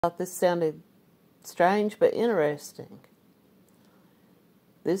thought this sounded strange but interesting.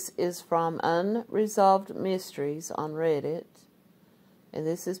 This is from Unresolved Mysteries on Reddit, and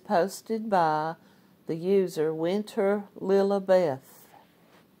this is posted by the user Winter Lilabeth.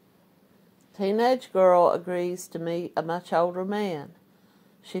 Teenage girl agrees to meet a much older man.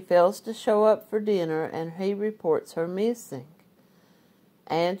 She fails to show up for dinner and he reports her missing.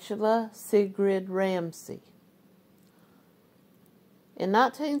 Angela Sigrid Ramsey. In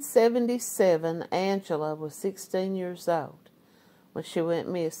 1977, Angela was 16 years old when she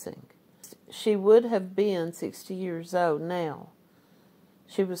went missing. She would have been 60 years old now.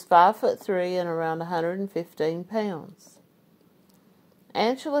 She was 5'3" and around 115 pounds.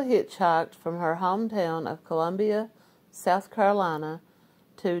 Angela hitchhiked from her hometown of Columbia, South Carolina,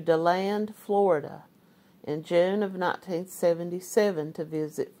 to DeLand, Florida, in June of 1977 to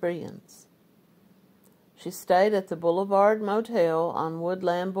visit friends. She stayed at the Boulevard Motel on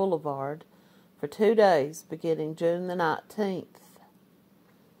Woodland Boulevard for 2 days, beginning June the 19th.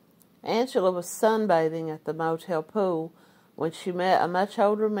 Angela was sunbathing at the motel pool when she met a much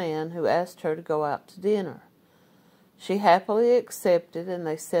older man who asked her to go out to dinner. She happily accepted and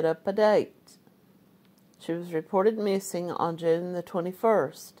they set up a date. She was reported missing on June the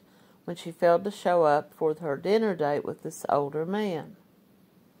 21st when she failed to show up for her dinner date with this older man.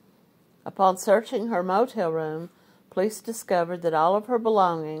 Upon searching her motel room, police discovered that all of her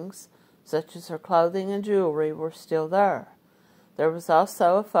belongings, such as her clothing and jewelry, were still there. There was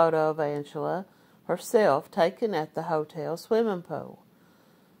also a photo of Angela herself taken at the hotel swimming pool.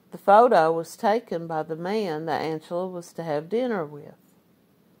 The photo was taken by the man that Angela was to have dinner with.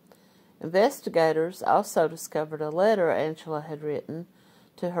 Investigators also discovered a letter Angela had written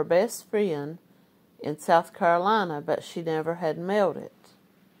to her best friend in South Carolina, but she never had mailed it.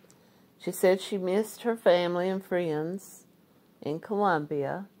 She said she missed her family and friends in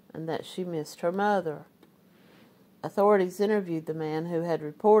Columbia and that she missed her mother. Authorities interviewed the man who had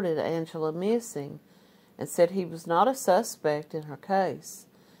reported Angela missing and said he was not a suspect in her case.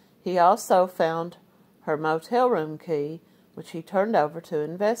 He also found her motel room key, which he turned over to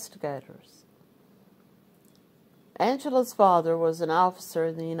investigators. Angela's father was an officer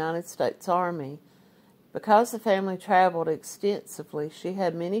in the United States Army. Because the family traveled extensively, she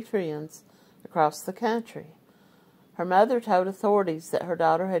had many friends across the country. Her mother told authorities that her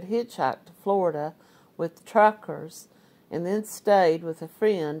daughter had hitchhiked to Florida with truckers and then stayed with a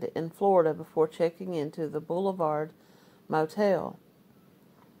friend in Florida before checking into the Boulevard Motel.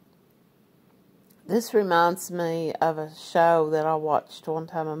 This reminds me of a show that I watched one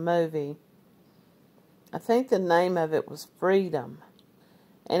time, a movie. I think the name of it was Freedom.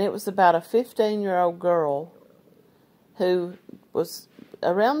 And it was about a 15-year-old girl who was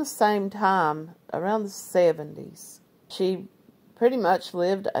around the same time, around the 70s. She pretty much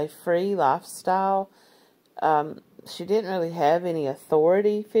lived a free lifestyle. She didn't really have any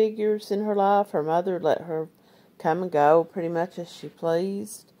authority figures in her life. Her mother let her come and go pretty much as she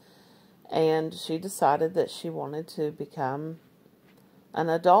pleased. And she decided that she wanted to become an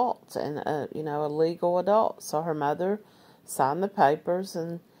adult and a legal adult. So her mother signed the papers,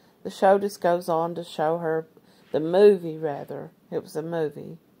 and the show just goes on to show her, the movie rather, it was a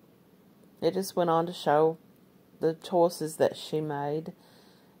movie. It just went on to show the choices that she made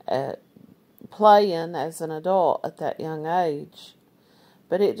playing as an adult at that young age.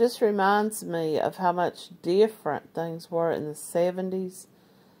 But it just reminds me of how much different things were in the 70s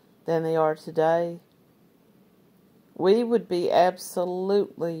than they are today. We would be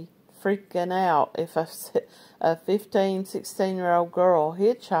absolutely freaking out if a 15, 16-year-old girl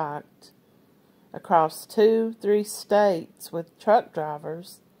hitchhiked across 2-3 states with truck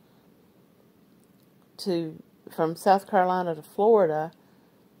drivers from South Carolina to Florida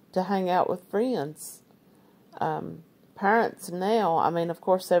to hang out with friends. Parents now, of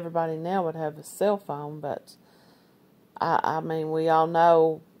course everybody now would have a cell phone, but we all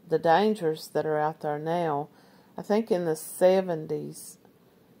know the dangers that are out there now. I think in the 70s,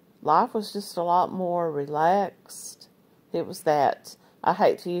 life was just a lot more relaxed. It was that, I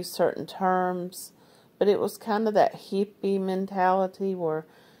hate to use certain terms, but it was kind of that hippie mentality where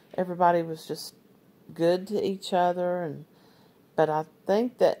everybody was just good to each other. But I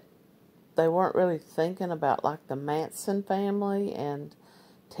think that they weren't really thinking about like the Manson family and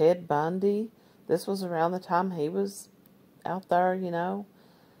Ted Bundy. This was around the time he was out there,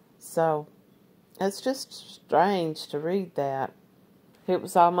 So it's just strange to read that. It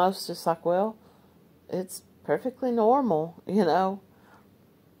was almost just like, well, it's perfectly normal,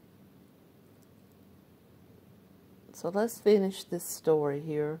 So let's finish this story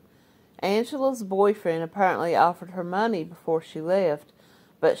here. Angela's boyfriend apparently offered her money before she left,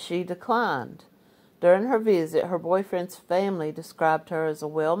 but she declined. During her visit, her boyfriend's family described her as a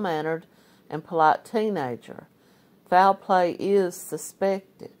well-mannered and polite teenager. Foul play is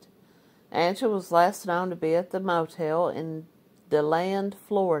suspected. Angela was last known to be at the motel in DeLand,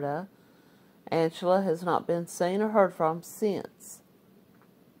 Florida. Angela has not been seen or heard from since.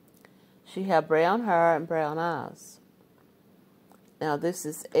 She had brown hair and brown eyes. Now, this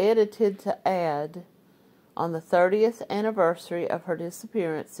is edited to add, on the 30th anniversary of her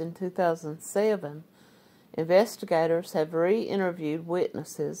disappearance in 2007, investigators have re-interviewed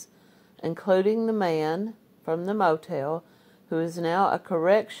witnesses, including the man from the motel, who is now a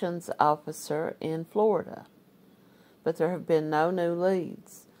corrections officer in Florida. But there have been no new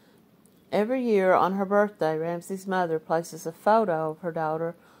leads. Every year on her birthday, Ramsey's mother places a photo of her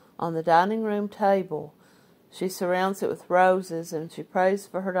daughter on the dining room table. She surrounds it with roses, and she prays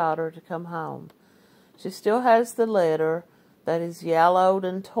for her daughter to come home. She still has the letter that is yellowed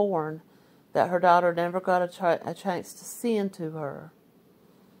and torn that her daughter never got a chance to send to her.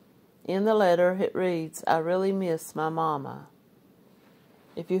 In the letter it reads, "I really miss my mama."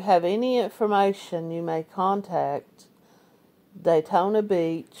 If you have any information, you may contact Daytona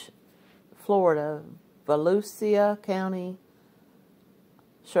Beach, Florida, Volusia County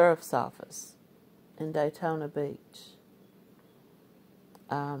Sheriff's Office in Daytona Beach.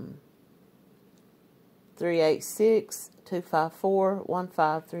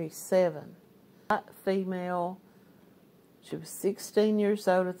 386-254-1537. Female. She was 16 years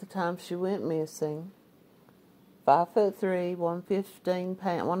old at the time she went missing. 5'3",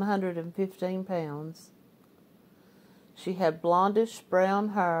 115 pounds. She had blondish brown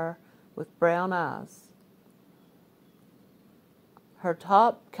hair with brown eyes. Her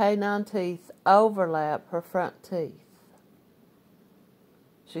top canine teeth overlap her front teeth.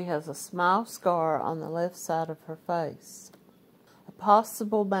 She has a small scar on the left side of her face. A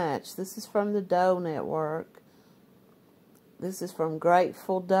possible match. This is from the Doe Network. This is from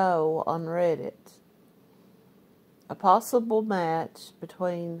Grateful Doe on Reddit. A possible match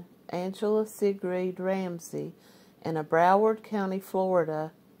between Angela Sigrid Ramsey and a Broward County,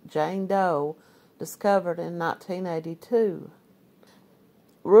 Florida, Jane Doe, discovered in 1982.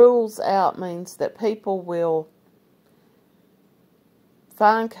 Rules out means that people will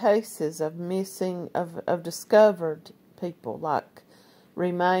find cases of missing, of discovered people, like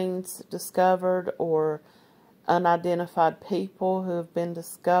remains discovered or unidentified people who have been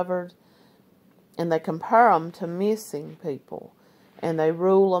discovered, and they compare them to missing people, and they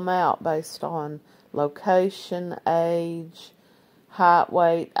rule them out based on location, age, height,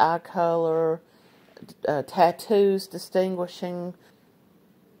 weight, eye color, tattoos distinguishing,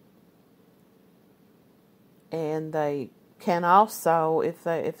 and they can also, if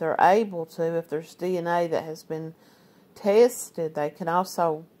they're able to, if there's DNA that has been tested, they can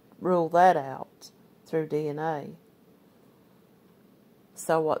also rule that out through DNA.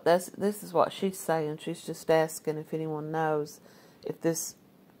 So this is what she's saying. She's just asking if anyone knows if this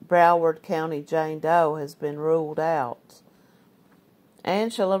Broward County Jane Doe has been ruled out.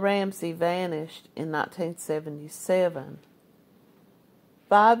 Angela Ramsey vanished in 1977.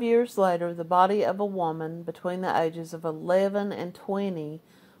 5 years later, the body of a woman between the ages of 11 and 20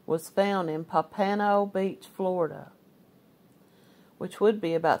 was found in Pompano Beach, Florida, which would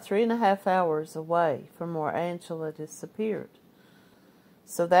be about 3.5 hours away from where Angela disappeared.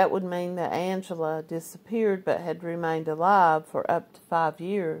 So that would mean that Angela disappeared but had remained alive for up to 5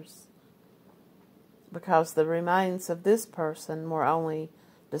 years, because the remains of this person were only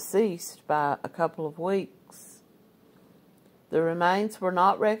deceased by a couple of weeks. The remains were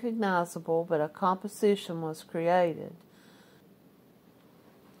not recognizable, but a composition was created.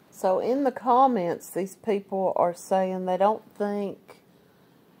 So in the comments, these people are saying they don't think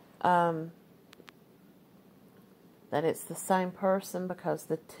that it's the same person because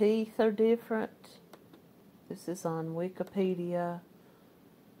the teeth are different. This is on Wikipedia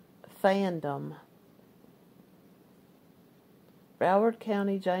Fandom. Broward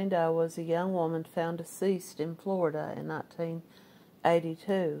County Jane Doe was a young woman found deceased in Florida in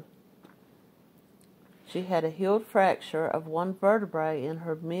 1982. She had a healed fracture of one vertebrae in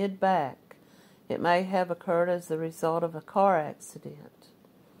her mid-back. It may have occurred as the result of a car accident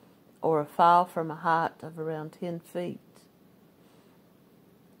or a fall from a height of around 10 feet.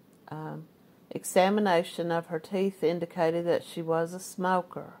 Examination of her teeth indicated that she was a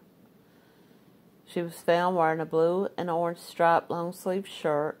smoker. She was found wearing a blue and orange striped long-sleeve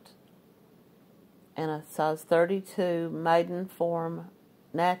shirt and a size 32 maiden form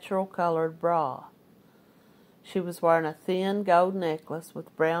natural colored bra. She was wearing a thin gold necklace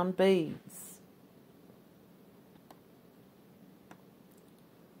with brown beads.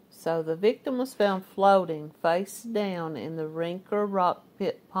 So the victim was found floating face down in the Rinker Rock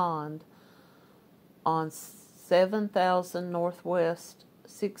Pit Pond on 7000 Northwest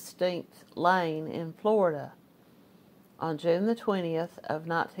 16th Lane in Florida on June the 20th of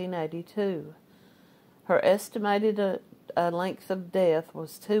 1982. Her estimated length of death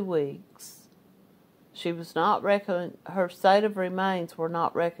was 2 weeks. She was not her state of remains were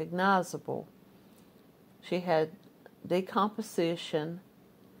not recognizable. She had decomposition.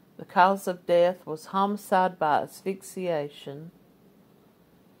 The cause of death was homicide by asphyxiation.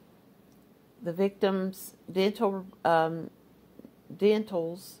 The victim's dentals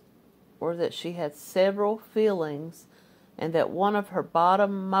were that she had several fillings and that one of her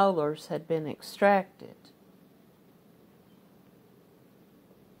bottom molars had been extracted.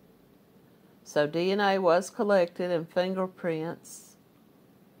 So DNA was collected and fingerprints.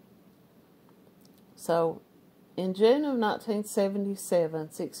 So in June of 1977,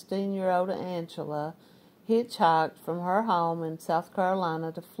 16-year-old Angela hitchhiked from her home in South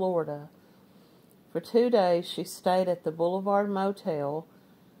Carolina to Florida. For 2 days, she stayed at the Boulevard Motel.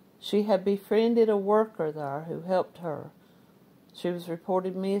 She had befriended a worker there who helped her. She was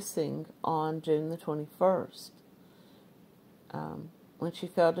reported missing on June the 21st, when she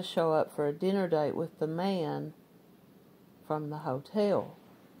failed to show up for a dinner date with the man from the hotel.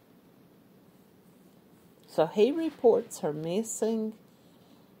 So he reports her missing.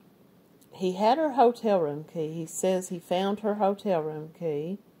 He had her hotel room key. He says he found her hotel room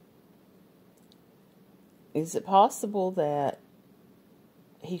key. Is it possible that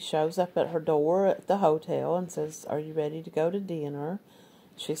he shows up at her door at the hotel and says, "Are you ready to go to dinner?"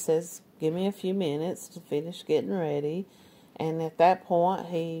 She says, "Give me a few minutes to finish getting ready." And at that point,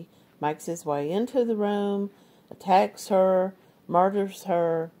 he makes his way into the room, attacks her, murders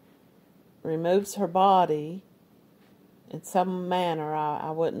her, removes her body in some manner.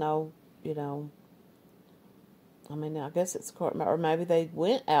 I wouldn't know, I mean, I guess it's court, or maybe they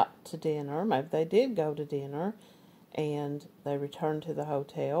went out to dinner. Maybe they did go to dinner, and they returned to the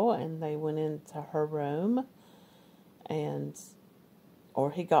hotel, and they went into her room,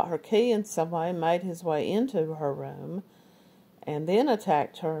 or he got her key in some way, made his way into her room, and then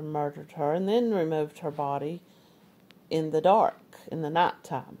attacked her and murdered her, and then removed her body in the dark, in the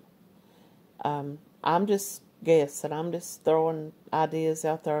nighttime. I'm just guessing. I'm just throwing ideas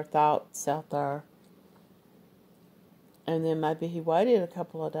out there, thoughts out there. And then maybe he waited a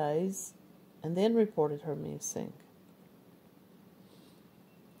couple of days and then reported her missing.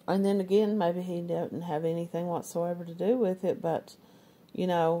 And then again, maybe he didn't have anything whatsoever to do with it, but, we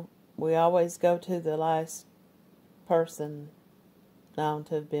always go to the last person known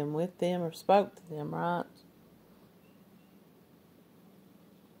to have been with them or spoke to them, right?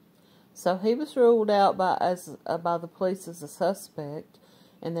 So he was ruled out by the police as a suspect,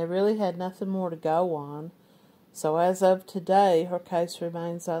 and they really had nothing more to go on. So as of today, her case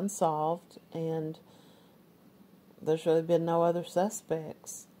remains unsolved, and there's really been no other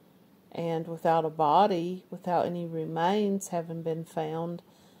suspects. And without a body, without any remains having been found,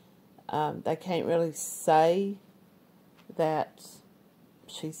 they can't really say that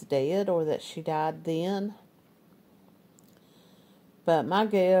she's dead or that she died then. But my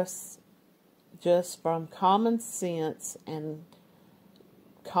guess, just from common sense and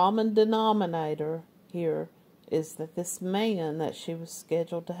common denominator here, is that this man that she was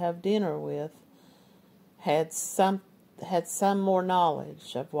scheduled to have dinner with had some more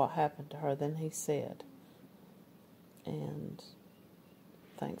knowledge of what happened to her than he said. And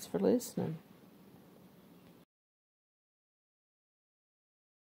thanks for listening.